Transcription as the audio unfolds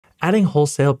Adding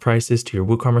wholesale prices to your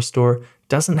WooCommerce store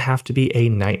doesn't have to be a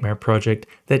nightmare project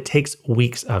that takes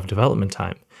weeks of development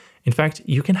time. In fact,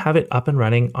 you can have it up and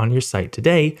running on your site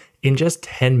today in just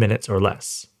 10 minutes or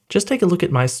less. Just take a look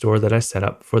at my store that I set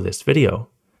up for this video.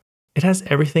 It has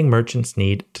everything merchants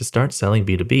need to start selling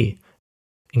B2B,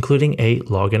 including a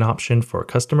login option for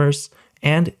customers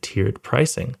and tiered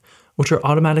pricing, which are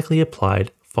automatically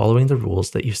applied following the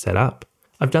rules that you set up.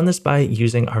 I've done this by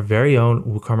using our very own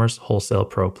WooCommerce Wholesale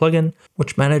Pro plugin,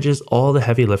 which manages all the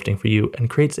heavy lifting for you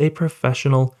and creates a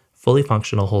professional, fully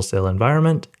functional wholesale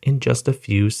environment in just a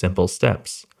few simple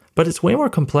steps. But it's way more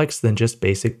complex than just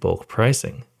basic bulk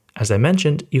pricing. As I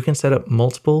mentioned, you can set up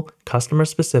multiple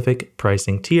customer-specific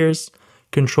pricing tiers,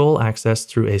 control access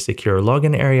through a secure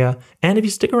login area, and if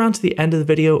you stick around to the end of the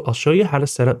video, I'll show you how to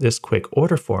set up this quick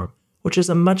order form, which is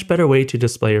a much better way to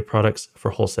display your products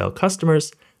for wholesale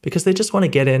customers because they just want to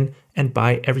get in and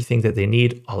buy everything that they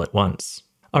need all at once.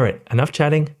 All right, enough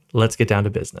chatting, let's get down to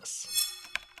business.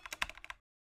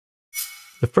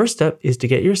 The first step is to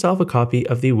get yourself a copy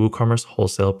of the WooCommerce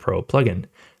Wholesale Pro plugin.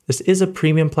 This is a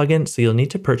premium plugin, so you'll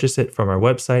need to purchase it from our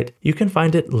website. You can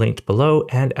find it linked below,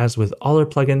 and as with all our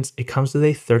plugins, it comes with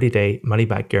a 30-day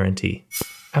money-back guarantee.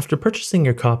 After purchasing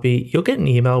your copy, you'll get an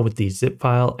email with the zip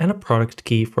file and a product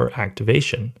key for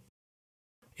activation.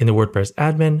 In the WordPress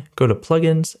admin, go to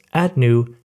Plugins, Add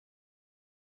New,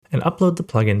 and upload the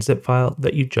plugin zip file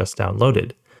that you just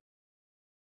downloaded.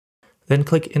 Then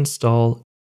click Install,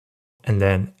 and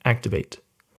then Activate.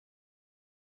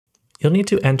 You'll need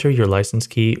to enter your license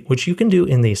key, which you can do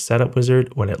in the Setup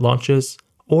Wizard when it launches,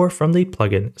 or from the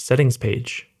plugin settings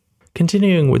page.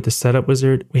 Continuing with the Setup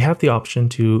Wizard, we have the option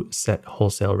to set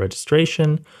wholesale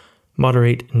registration,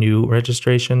 moderate new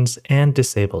registrations, and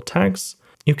disable tags.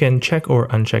 You can check or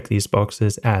uncheck these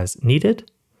boxes as needed.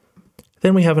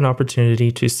 Then we have an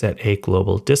opportunity to set a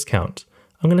global discount.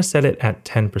 I'm going to set it at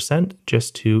 10%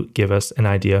 just to give us an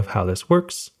idea of how this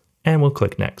works, and we'll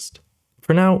click Next.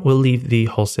 For now, we'll leave the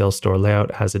wholesale store layout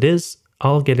as it is.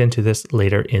 I'll get into this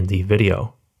later in the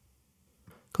video.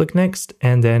 Click Next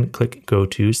and then click Go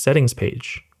to Settings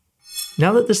page.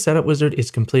 Now that the Setup Wizard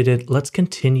is completed, let's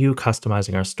continue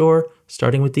customizing our store,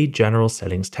 starting with the General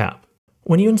Settings tab.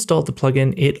 When you installed the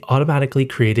plugin, it automatically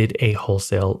created a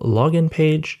wholesale login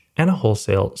page and a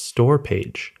wholesale store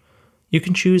page. You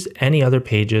can choose any other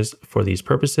pages for these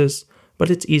purposes, but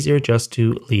it's easier just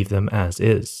to leave them as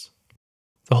is.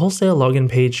 The wholesale login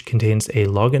page contains a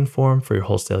login form for your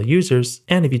wholesale users,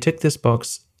 and if you tick this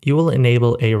box, you will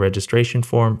enable a registration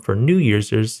form for new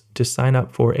users to sign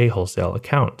up for a wholesale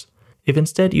account. If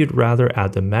instead you'd rather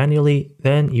add them manually,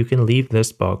 then you can leave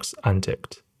this box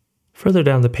unticked. Further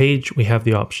down the page, we have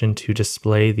the option to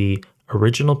display the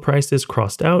original prices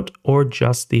crossed out or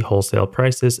just the wholesale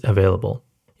prices available.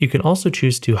 You can also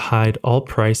choose to hide all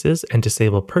prices and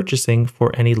disable purchasing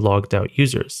for any logged out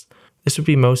users. This would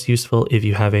be most useful if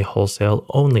you have a wholesale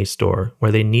only store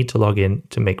where they need to log in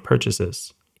to make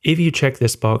purchases. If you check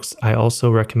this box, I also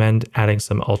recommend adding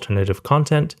some alternative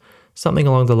content, something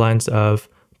along the lines of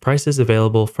prices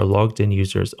available for logged in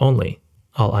users only.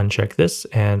 I'll uncheck this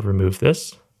and remove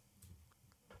this.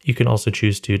 You can also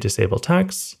choose to disable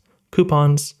tax,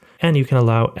 coupons, and you can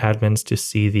allow admins to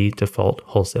see the default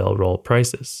wholesale roll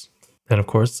prices. Then of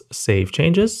course, save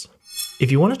changes.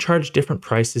 If you want to charge different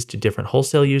prices to different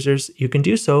wholesale users, you can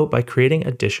do so by creating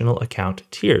additional account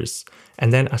tiers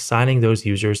and then assigning those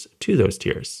users to those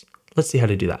tiers. Let's see how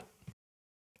to do that.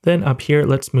 Then up here,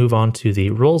 let's move on to the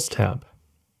Roles tab.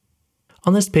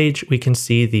 On this page, we can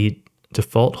see the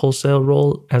default wholesale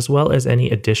role as well as any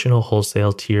additional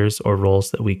wholesale tiers or roles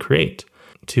that we create.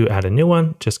 To add a new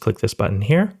one, just click this button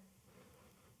here.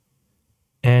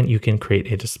 And you can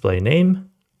create a display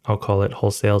name. I'll call it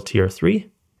Wholesale Tier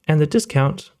 3. And the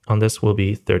discount on this will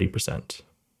be 30%.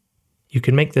 You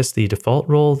can make this the default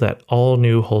role that all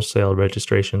new wholesale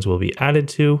registrations will be added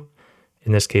to.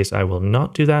 In this case, I will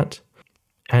not do that.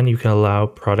 And you can allow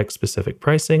product-specific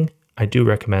pricing. I do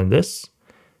recommend this,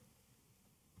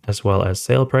 as well as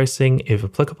sale pricing if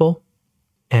applicable.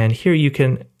 And here you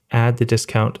can add the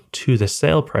discount to the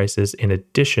sale prices in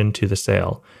addition to the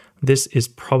sale. This is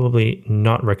probably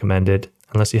not recommended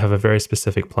unless you have a very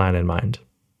specific plan in mind.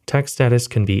 Tax status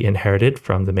can be inherited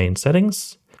from the main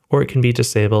settings, or it can be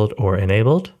disabled or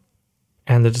enabled.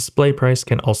 And the display price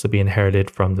can also be inherited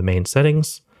from the main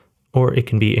settings, or it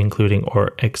can be including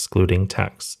or excluding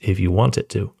tax if you want it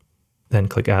to. Then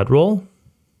click Add Role.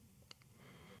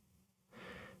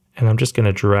 And I'm just going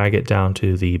to drag it down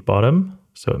to the bottom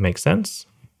so it makes sense.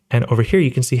 And over here,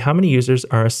 you can see how many users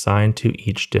are assigned to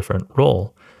each different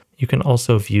role. You can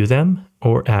also view them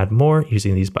or add more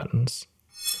using these buttons.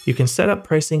 You can set up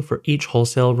pricing for each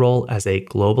wholesale role as a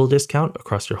global discount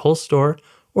across your whole store,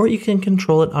 or you can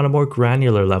control it on a more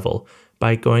granular level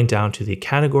by going down to the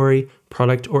category,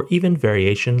 product, or even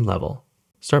variation level.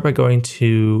 Start by going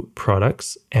to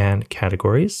Products and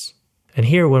Categories. And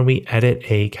here, when we edit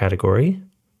a category,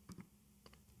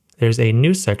 there's a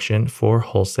new section for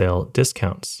wholesale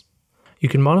discounts. You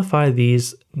can modify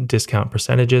these discount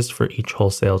percentages for each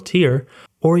wholesale tier,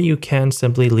 or you can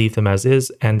simply leave them as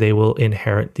is and they will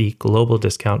inherit the global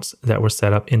discounts that were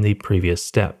set up in the previous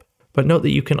step. But note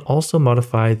that you can also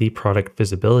modify the product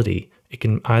visibility. It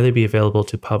can either be available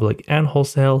to public and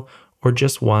wholesale, or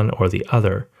just one or the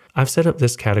other. I've set up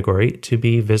this category to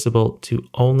be visible to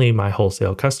only my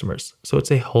wholesale customers, so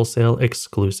it's a wholesale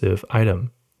exclusive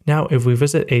item. Now, if we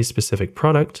visit a specific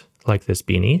product, like this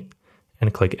beanie,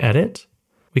 and click Edit,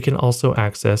 we can also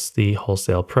access the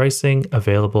wholesale pricing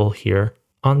available here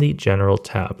on the General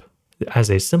tab.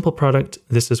 As a simple product,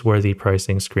 this is where the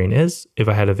pricing screen is. If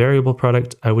I had a variable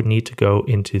product, I would need to go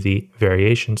into the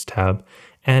Variations tab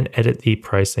and edit the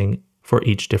pricing for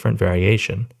each different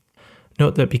variation.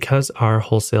 Note that because our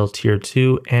wholesale tier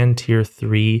 2 and tier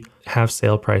 3 have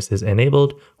sale prices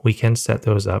enabled, we can set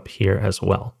those up here as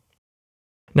well.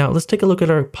 Now let's take a look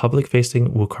at our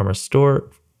public-facing WooCommerce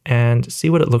store and see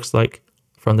what it looks like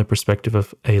from the perspective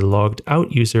of a logged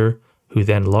out user who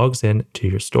then logs in to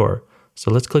your store. So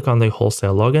let's click on the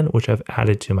wholesale login, which I've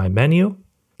added to my menu.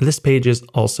 This page is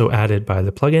also added by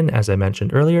the plugin, as I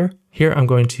mentioned earlier. Here I'm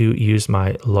going to use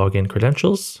my login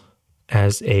credentials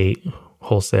as a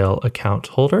wholesale account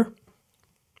holder.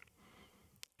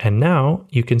 And now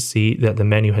you can see that the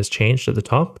menu has changed at the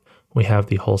top. We have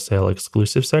the wholesale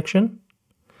exclusive section,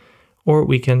 or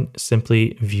we can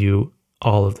simply view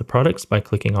all of the products by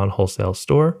clicking on wholesale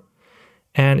store.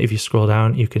 And if you scroll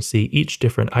down, you can see each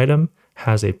different item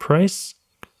has a price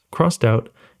crossed out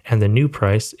and the new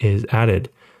price is added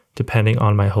depending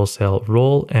on my wholesale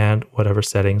role and whatever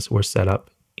settings were set up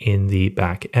in the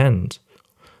back end.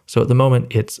 So at the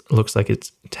moment, it looks like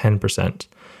it's 10%.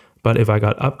 But if I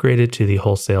got upgraded to the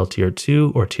wholesale tier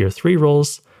 2 or tier 3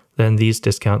 roles, then these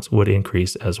discounts would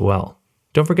increase as well.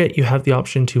 Don't forget you have the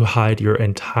option to hide your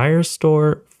entire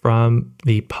store from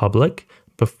the public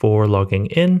before logging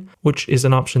in, which is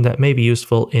an option that may be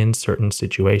useful in certain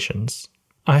situations.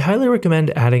 I highly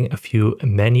recommend adding a few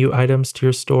menu items to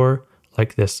your store,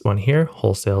 like this one here,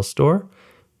 wholesale store,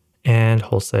 and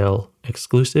wholesale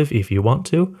exclusive if you want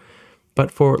to.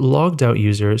 But for logged out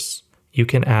users, you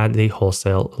can add the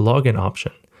wholesale login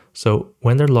option. So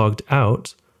when they're logged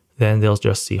out, then they'll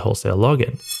just see wholesale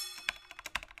login.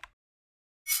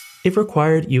 If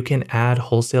required, you can add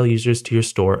wholesale users to your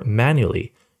store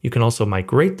manually. You can also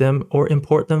migrate them or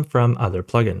import them from other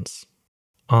plugins.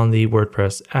 On the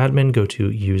WordPress admin, go to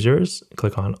Users,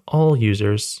 click on All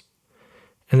Users,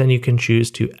 and then you can choose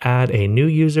to add a new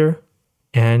user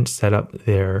and set up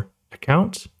their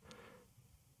account.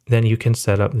 Then you can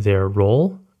set up their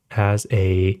role as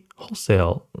a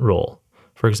wholesale role.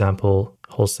 For example,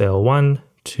 wholesale 1,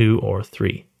 2, or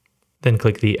 3. Then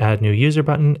click the Add New User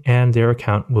button and their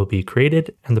account will be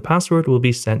created and the password will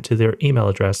be sent to their email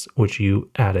address, which you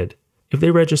added. If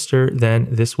they register, then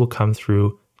this will come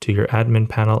through to your admin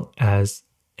panel as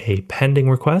a pending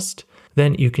request.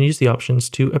 Then you can use the options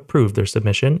to approve their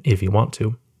submission if you want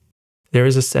to. There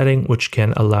is a setting which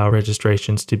can allow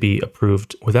registrations to be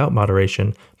approved without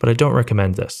moderation, but I don't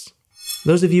recommend this.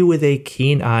 Those of you with a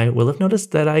keen eye will have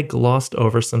noticed that I glossed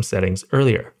over some settings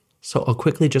earlier. So I'll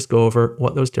quickly just go over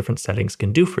what those different settings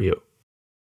can do for you.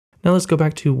 Now let's go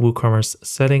back to WooCommerce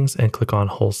settings and click on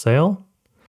wholesale.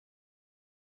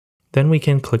 Then we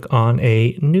can click on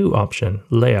a new option,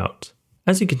 layout.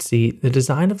 As you can see, the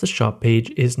design of the shop page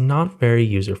is not very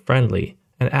user-friendly,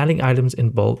 and adding items in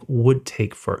bulk would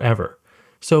take forever.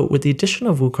 So with the addition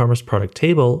of WooCommerce Product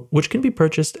Table, which can be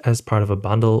purchased as part of a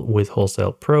bundle with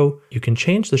Wholesale Pro, you can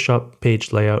change the shop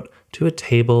page layout to a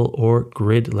table or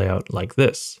grid layout like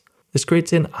this. This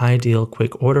creates an ideal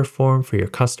quick order form for your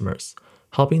customers,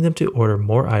 helping them to order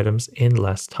more items in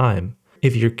less time.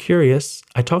 If you're curious,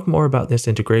 I talk more about this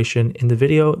integration in the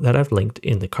video that I've linked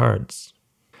in the cards.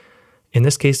 In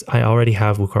this case, I already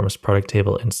have WooCommerce Product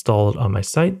Table installed on my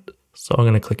site, so I'm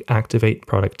going to click Activate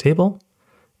Product Table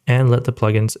and let the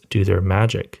plugins do their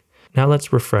magic. Now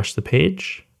let's refresh the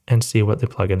page and see what the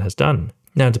plugin has done.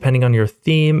 Now, depending on your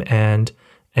theme and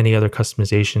any other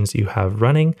customizations you have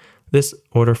running, this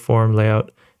order form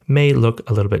layout may look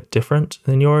a little bit different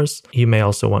than yours. You may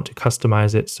also want to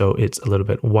customize it so it's a little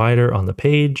bit wider on the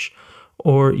page,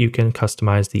 or you can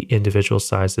customize the individual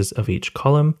sizes of each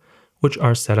column, which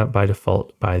are set up by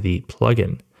default by the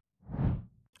plugin.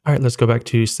 All right, let's go back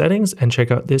to settings and check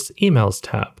out this emails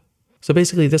tab. So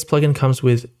basically this plugin comes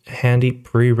with handy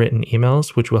pre-written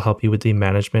emails, which will help you with the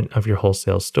management of your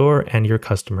wholesale store and your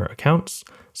customer accounts.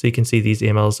 So you can see these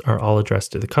emails are all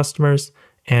addressed to the customers,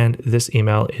 and this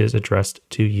email is addressed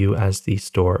to you as the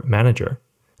store manager.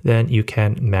 Then you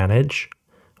can manage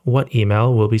what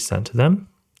email will be sent to them.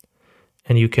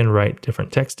 And you can write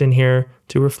different text in here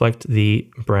to reflect the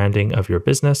branding of your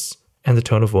business and the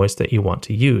tone of voice that you want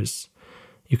to use.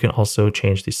 You can also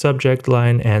change the subject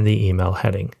line and the email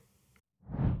heading.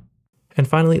 And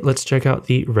finally, let's check out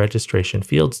the Registration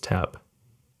Fields tab.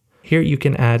 Here you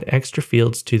can add extra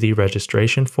fields to the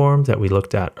registration form that we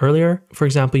looked at earlier. For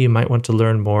example, you might want to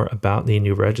learn more about the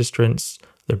new registrants,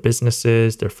 their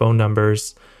businesses, their phone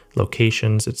numbers,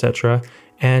 locations, etc.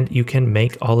 And you can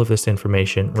make all of this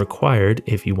information required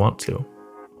if you want to.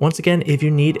 Once again, if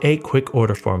you need a quick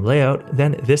order form layout,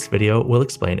 then this video will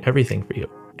explain everything for you.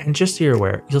 And just so you're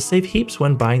aware, you'll save heaps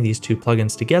when buying these two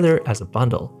plugins together as a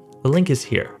bundle. The link is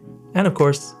here. And of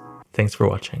course, thanks for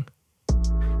watching.